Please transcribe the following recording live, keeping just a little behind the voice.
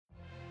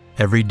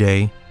Every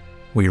day,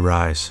 we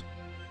rise,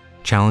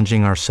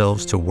 challenging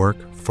ourselves to work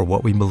for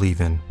what we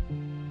believe in.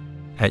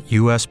 At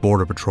U.S.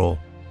 Border Patrol,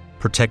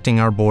 protecting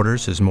our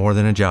borders is more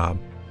than a job.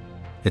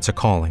 It's a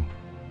calling.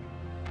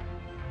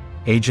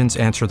 Agents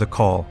answer the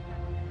call,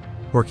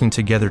 working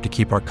together to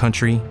keep our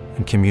country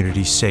and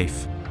communities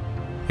safe.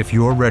 If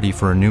you're ready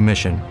for a new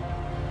mission,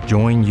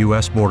 join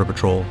U.S. Border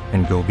Patrol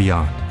and go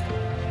beyond.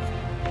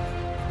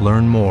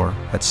 Learn more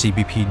at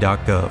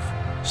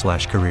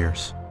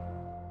cbp.gov/careers.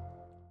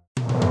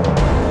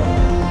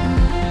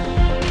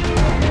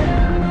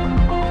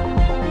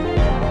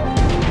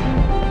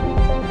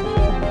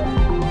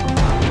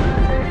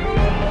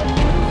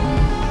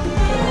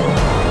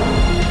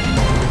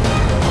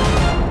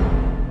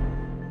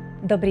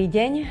 Dobrý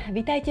deň,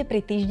 vitajte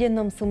pri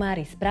týždennom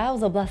sumári správ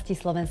z oblasti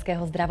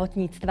slovenského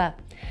zdravotníctva.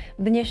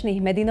 V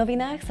dnešných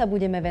medinovinách sa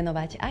budeme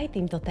venovať aj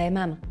týmto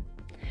témam.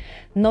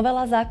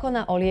 Novela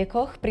zákona o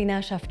liekoch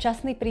prináša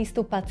včasný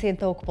prístup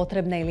pacientov k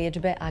potrebnej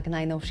liečbe a k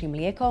najnovším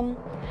liekom.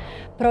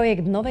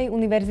 Projekt novej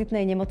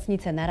univerzitnej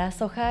nemocnice na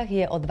Rásochách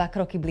je o 2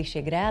 kroky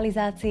bližšie k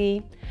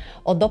realizácii.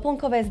 O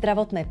doplnkové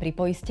zdravotné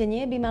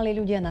pripoistenie by mali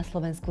ľudia na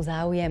Slovensku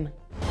záujem.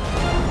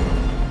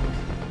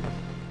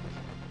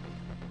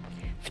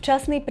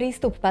 Včasný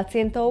prístup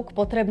pacientov k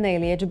potrebnej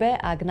liečbe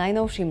a k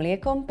najnovším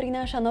liekom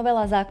prináša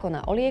novela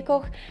zákona o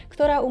liekoch,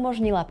 ktorá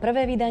umožnila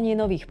prvé vydanie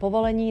nových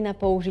povolení na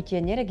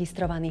použitie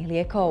neregistrovaných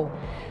liekov.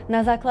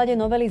 Na základe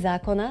novely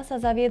zákona sa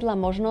zaviedla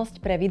možnosť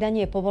pre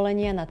vydanie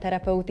povolenia na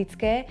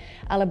terapeutické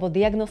alebo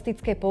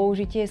diagnostické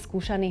použitie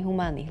skúšaných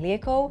humánnych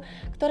liekov,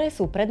 ktoré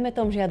sú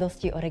predmetom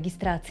žiadosti o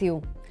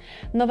registráciu.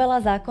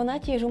 Novela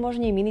zákona tiež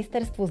umožní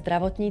Ministerstvu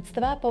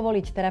zdravotníctva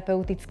povoliť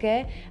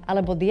terapeutické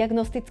alebo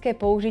diagnostické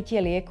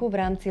použitie lieku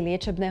v rámci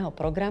liečebného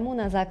programu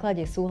na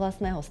základe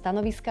súhlasného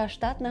stanoviska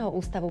Štátneho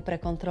ústavu pre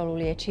kontrolu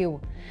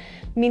liečiv.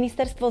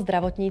 Ministerstvo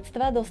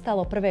zdravotníctva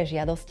dostalo prvé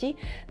žiadosti,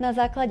 na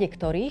základe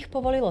ktorých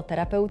povolilo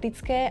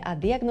terapeutické a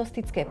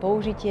diagnostické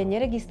použitie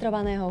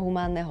neregistrovaného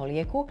humánneho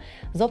lieku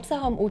s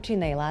obsahom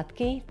účinnej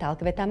látky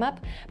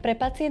talkvetamab pre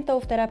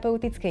pacientov v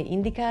terapeutickej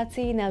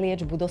indikácii na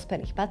liečbu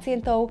dospelých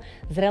pacientov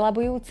s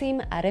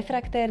relabujúcim a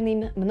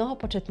refraktérnym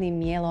mnohopočetným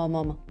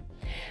myelómom.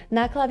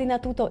 Náklady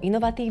na túto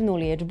inovatívnu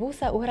liečbu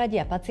sa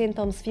uhradia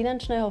pacientom z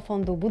finančného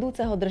fondu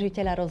budúceho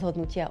držiteľa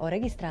rozhodnutia o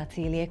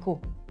registrácii lieku.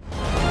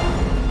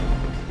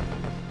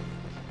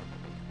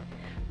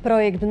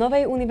 Projekt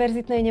novej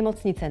univerzitnej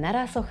nemocnice na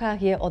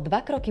Rásochách je o 2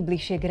 kroky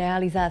bližšie k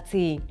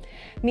realizácii.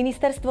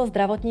 Ministerstvo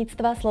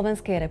zdravotníctva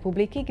Slovenskej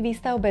republiky k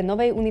výstavbe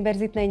novej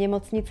univerzitnej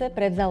nemocnice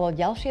prevzalo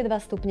ďalšie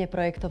 2 stupne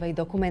projektovej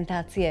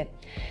dokumentácie.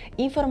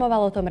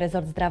 Informoval o tom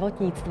rezort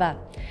zdravotníctva.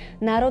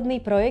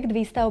 Národný projekt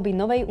výstavby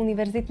novej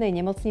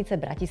univerzitnej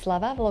nemocnice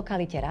Bratislava v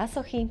lokalite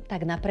Rásochy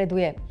tak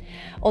napreduje.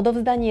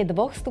 Odovzdanie 2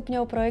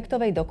 stupňov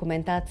projektovej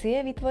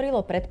dokumentácie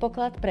vytvorilo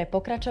predpoklad pre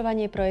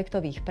pokračovanie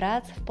projektových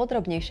prác v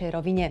podrobnejšej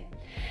rovine.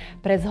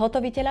 Pre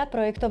zhotoviteľa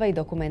projektovej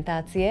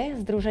dokumentácie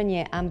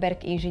Združenie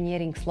Amberg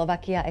Engineering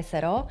Slovakia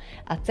SRO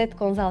a CET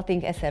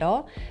Consulting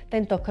SRO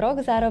tento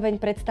krok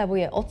zároveň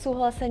predstavuje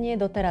odsúhlasenie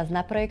doteraz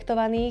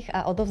naprojektovaných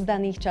a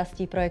odovzdaných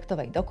častí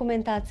projektovej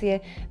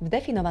dokumentácie v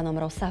definovanom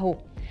rozsahu.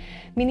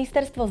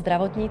 Ministerstvo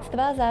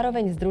zdravotníctva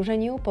zároveň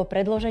združeniu po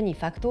predložení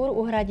faktúr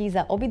uhradí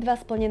za obidva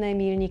splnené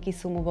míľniky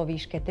sumu vo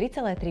výške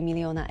 3,3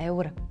 milióna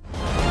eur.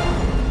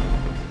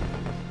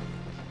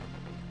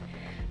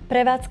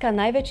 Prevádzka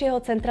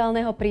najväčšieho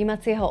centrálneho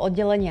prijímacieho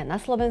oddelenia na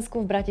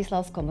Slovensku v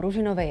bratislavskom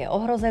Ružinove je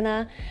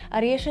ohrozená a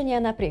riešenia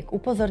napriek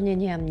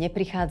upozorneniam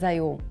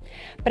neprichádzajú.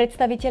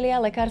 Predstavitelia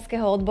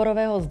Lekárskeho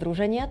odborového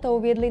združenia to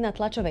uviedli na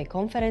tlačovej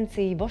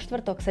konferencii vo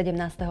štvrtok 17.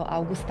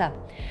 augusta.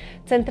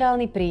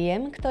 Centrálny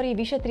príjem, ktorý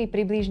vyšetrí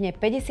približne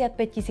 55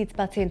 000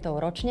 pacientov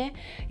ročne,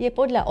 je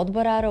podľa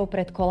odborárov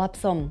pred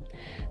kolapsom.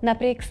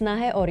 Napriek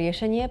snahe o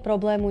riešenie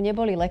problému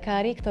neboli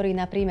lekári, ktorí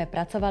na príjme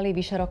pracovali,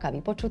 vyše roka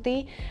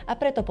vypočutí a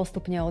preto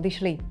postupne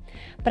odišli.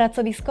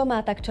 Pracovisko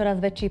má tak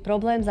čoraz väčší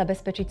problém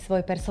zabezpečiť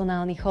svoj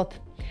personálny chod.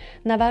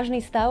 Na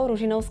vážny stav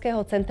ružinovského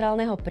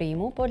centrálneho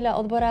príjmu podľa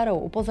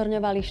odborárov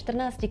upozorňovali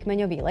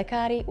 14-kmeňoví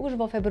lekári už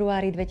vo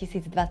februári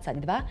 2022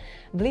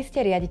 v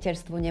liste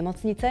riaditeľstvu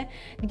nemocnice,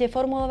 kde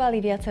formulovali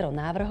viacero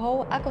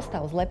návrhov, ako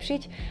stav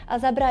zlepšiť a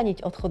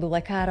zabrániť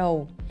odchodu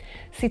lekárov.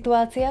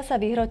 Situácia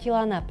sa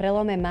vyhrotila na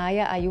prelome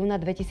mája a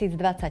júna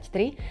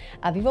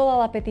 2023 a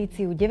vyvolala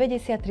petíciu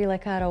 93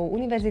 lekárov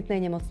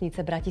Univerzitnej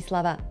nemocnice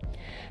Bratislava.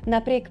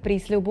 Napriek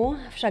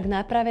prísľubu však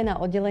náprave na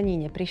oddelení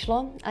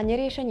neprišlo a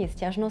neriešenie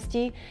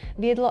sťažností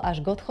viedlo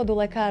až k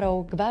odchodu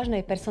lekárov k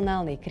vážnej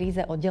personálnej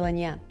kríze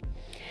oddelenia.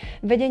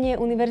 Vedenie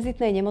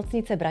Univerzitnej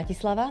nemocnice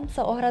Bratislava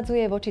sa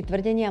ohradzuje voči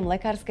tvrdeniam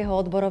Lekárskeho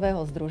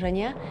odborového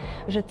združenia,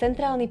 že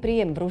centrálny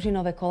príjem v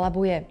Ružinove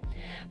kolabuje.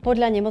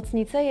 Podľa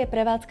nemocnice je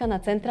prevádzka na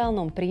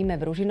centrálnom príjme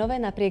v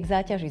Ružinove napriek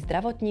záťaži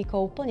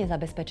zdravotníkov plne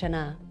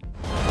zabezpečená.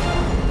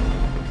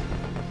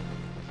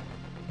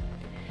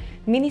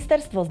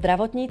 Ministerstvo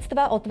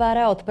zdravotníctva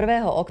otvára od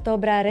 1.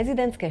 októbra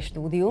rezidentské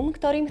štúdium,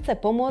 ktorým chce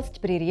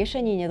pomôcť pri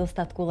riešení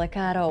nedostatku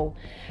lekárov.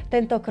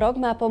 Tento krok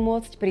má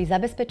pomôcť pri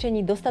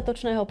zabezpečení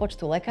dostatočného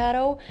počtu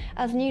lekárov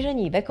a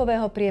znížení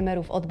vekového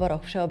priemeru v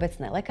odboroch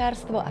všeobecné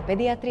lekárstvo a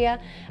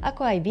pediatria,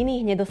 ako aj v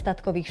iných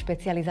nedostatkových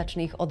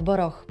špecializačných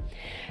odboroch.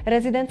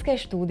 Rezidentské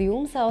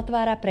štúdium sa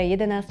otvára pre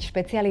 11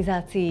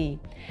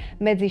 špecializácií.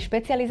 Medzi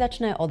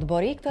špecializačné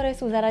odbory, ktoré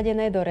sú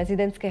zaradené do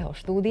rezidentského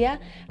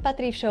štúdia,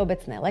 patrí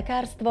všeobecné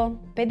lekárstvo,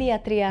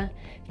 pediatria,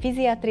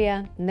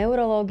 fyziatria,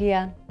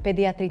 neurológia,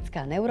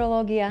 pediatrická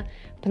neurológia,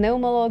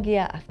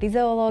 pneumológia a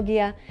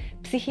fyziológia,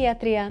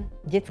 psychiatria,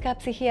 detská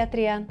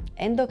psychiatria,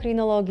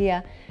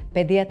 endokrinológia,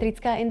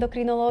 pediatrická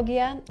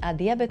endokrinológia a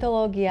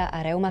diabetológia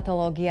a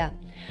reumatológia.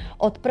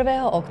 Od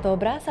 1.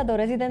 októbra sa do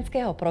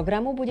rezidentského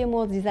programu bude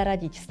môcť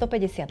zaradiť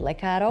 150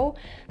 lekárov,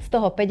 z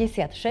toho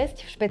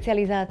 56 v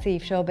špecializácii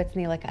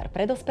všeobecný lekár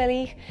pre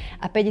dospelých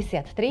a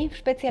 53 v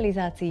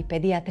špecializácii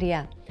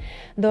pediatria.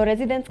 Do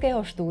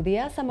rezidentského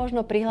štúdia sa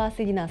možno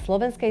prihlásiť na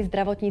Slovenskej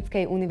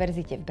zdravotníckej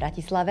univerzite v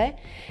Bratislave,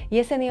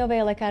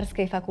 Jeseniovej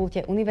lekárskej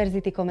fakulte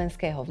Univerzity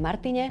Komenského v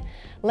Martine,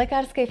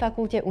 Lekárskej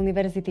fakulte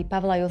Univerzity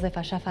Pavla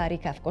Jozefa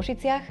Šafárika v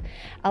Košiciach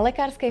a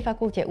Lekárskej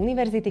fakulte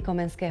Univerzity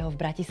Komenského v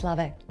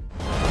Bratislave.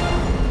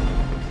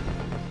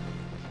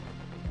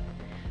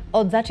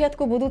 Od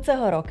začiatku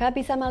budúceho roka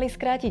by sa mali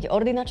skrátiť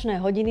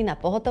ordinačné hodiny na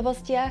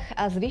pohotovostiach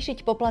a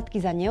zvýšiť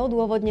poplatky za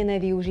neodôvodnené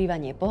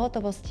využívanie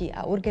pohotovostí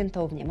a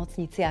urgentov v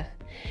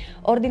nemocniciach.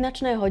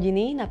 Ordinačné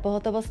hodiny na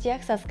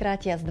pohotovostiach sa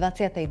skrátia z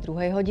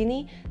 22.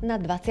 hodiny na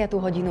 20.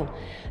 hodinu.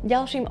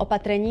 Ďalším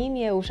opatrením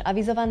je už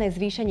avizované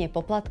zvýšenie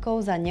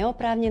poplatkov za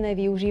neoprávnené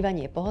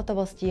využívanie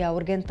pohotovostí a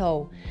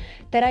urgentov.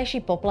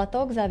 Terajší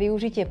poplatok za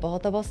využitie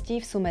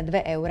pohotovostí v sume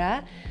 2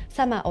 eurá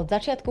sa má od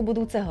začiatku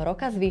budúceho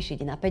roka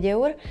zvýšiť na 5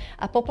 eur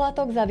a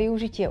poplatok za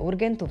využitie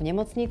urgentu v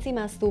nemocnici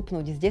má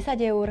stúpnuť z 10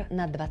 eur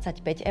na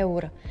 25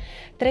 eur.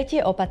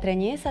 Tretie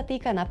opatrenie sa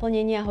týka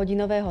naplnenia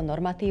hodinového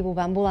normatívu v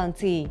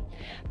ambulancii.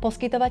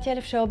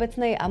 Poskytovateľ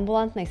všeobecnej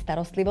ambulantnej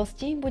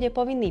starostlivosti bude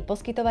povinný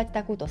poskytovať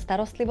takúto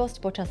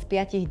starostlivosť počas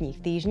 5 dní v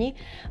týždni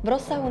v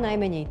rozsahu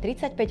najmenej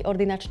 35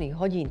 ordinačných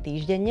hodín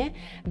týždenne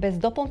bez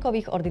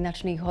doplnkových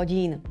ordinačných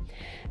hodín.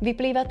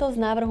 Vyplýva to z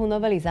návrhu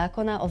novely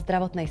zákona o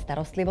zdravotnej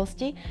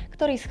starostlivosti,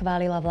 ktorý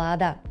schválila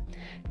vláda.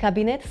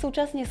 Kabinet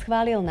súčasne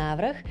schválil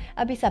návrh,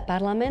 aby sa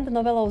parlament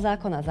novelou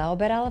zákona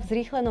zaoberal v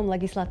zrýchlenom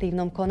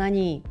legislatívnom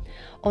konaní.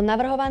 O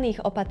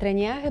navrhovaných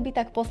opatreniach by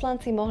tak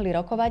poslanci mohli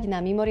rokovať na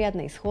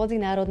mimoriadnej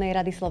schôdzi Národnej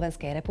rady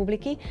Slovenskej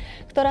republiky,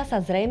 ktorá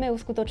sa zrejme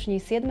uskutoční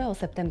 7.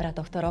 septembra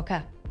tohto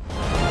roka.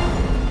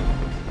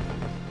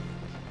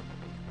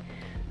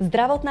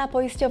 Zdravotná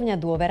poisťovňa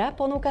Dôvera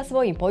ponúka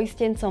svojim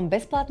poistencom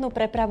bezplatnú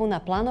prepravu na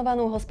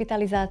plánovanú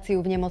hospitalizáciu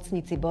v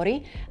nemocnici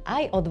Bory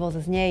aj odvoz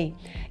z nej.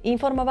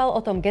 Informoval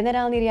o tom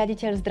generálny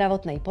riaditeľ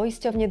zdravotnej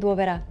poisťovne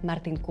Dôvera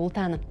Martin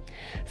Kultan.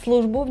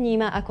 Službu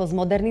vníma ako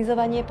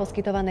zmodernizovanie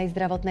poskytovanej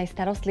zdravotnej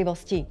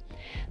starostlivosti.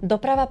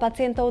 Doprava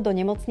pacientov do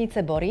nemocnice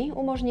Bory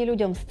umožní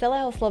ľuďom z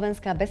celého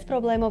Slovenska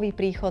bezproblémový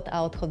príchod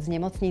a odchod z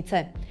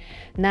nemocnice.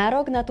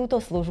 Nárok na túto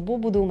službu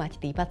budú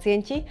mať tí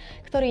pacienti,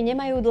 ktorí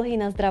nemajú dlhy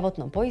na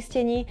zdravotnom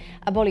poistení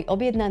a boli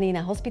objednaní na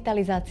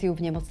hospitalizáciu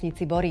v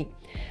nemocnici Bory.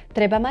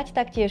 Treba mať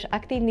taktiež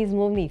aktívny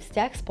zmluvný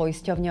vzťah s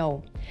poisťovňou.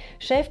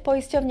 Šéf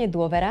poisťovne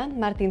Dôvera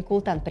Martin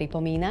Kultan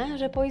pripomína,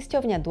 že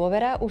poisťovňa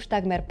Dôvera už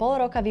takmer pol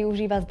roka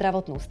využíva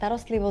zdravotnú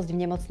starostlivosť v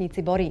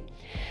nemocnici Bory.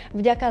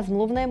 Vďaka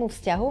zmluvnému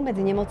vzťahu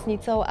medzi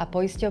nemocnicou a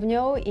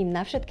poisťovňou im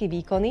na všetky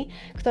výkony,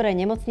 ktoré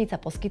nemocnica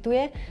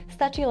poskytuje,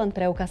 stačí len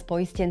preukaz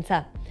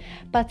poistenca.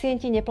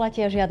 Pacienti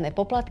neplatia žiadne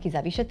poplatky za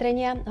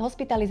vyšetrenia,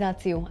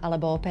 hospitalizáciu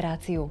alebo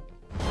operáciu.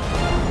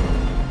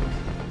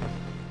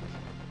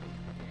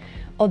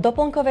 O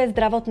doplnkové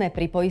zdravotné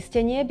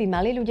pripoistenie by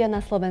mali ľudia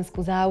na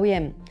Slovensku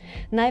záujem.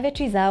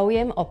 Najväčší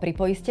záujem o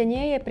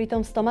pripoistenie je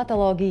pritom v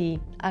stomatológii.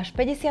 Až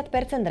 50%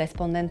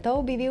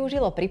 respondentov by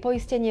využilo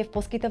pripoistenie v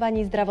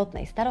poskytovaní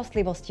zdravotnej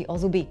starostlivosti o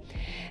zuby.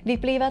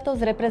 Vyplýva to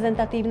z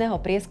reprezentatívneho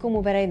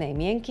prieskumu verejnej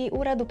mienky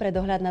Úradu pre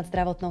dohľad nad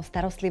zdravotnou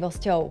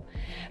starostlivosťou.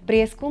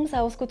 Prieskum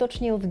sa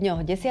uskutočnil v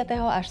dňoch 10.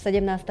 až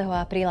 17.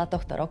 apríla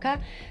tohto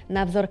roka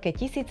na vzorke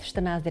 1014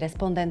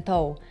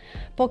 respondentov.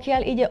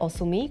 Pokiaľ ide o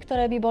sumy,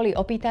 ktoré by boli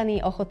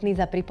opýtaní ochotní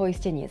za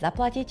pripoistenie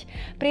zaplatiť,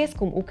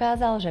 prieskum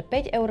ukázal, že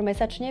 5 eur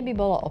mesačne by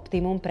bolo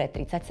optimum pre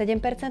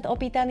 37%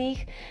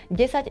 opýtaných,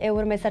 10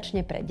 eur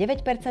mesačne pre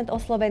 9%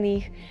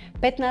 oslovených,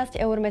 15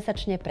 eur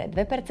mesačne pre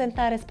 2%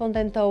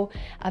 respondentov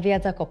a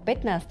viac ako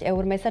 15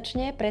 eur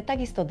mesačne pre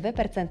takisto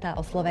 2%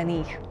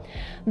 oslovených.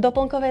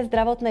 Doplnkové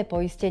zdravotné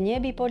poistenie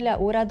by podľa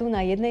úradu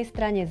na jednej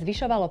strane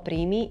zvyšovalo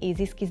príjmy i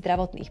zisky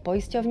zdravotných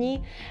poisťovní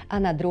a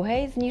na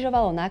druhej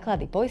znižovalo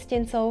náklady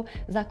poistencov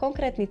za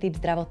konkrétny typ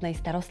zdravotnej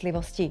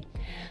starostlivosti.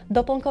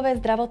 Doplnkové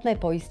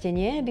zdravotné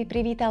poistenie by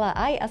privítala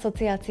aj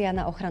Asociácia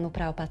na ochranu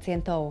práv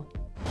pacientov.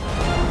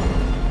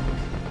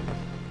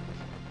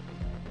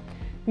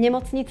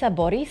 Nemocnica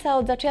Bory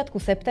sa od začiatku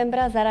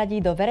septembra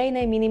zaradí do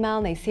verejnej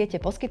minimálnej siete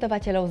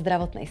poskytovateľov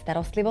zdravotnej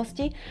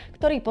starostlivosti,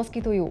 ktorí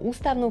poskytujú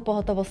ústavnú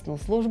pohotovostnú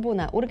službu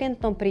na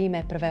urgentnom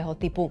príjme prvého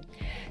typu.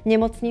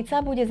 Nemocnica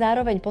bude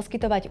zároveň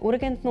poskytovať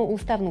urgentnú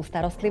ústavnú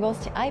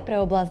starostlivosť aj pre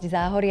oblasť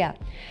Záhoria.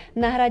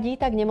 Nahradí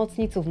tak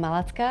nemocnicu v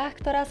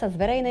Malackách, ktorá sa z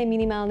verejnej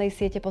minimálnej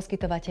siete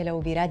poskytovateľov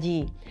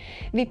vyradí.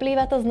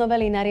 Vyplýva to z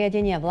novely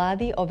nariadenia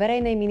vlády o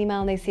verejnej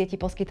minimálnej sieti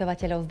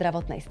poskytovateľov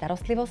zdravotnej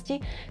starostlivosti,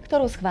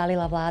 ktorú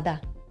schválila vláda.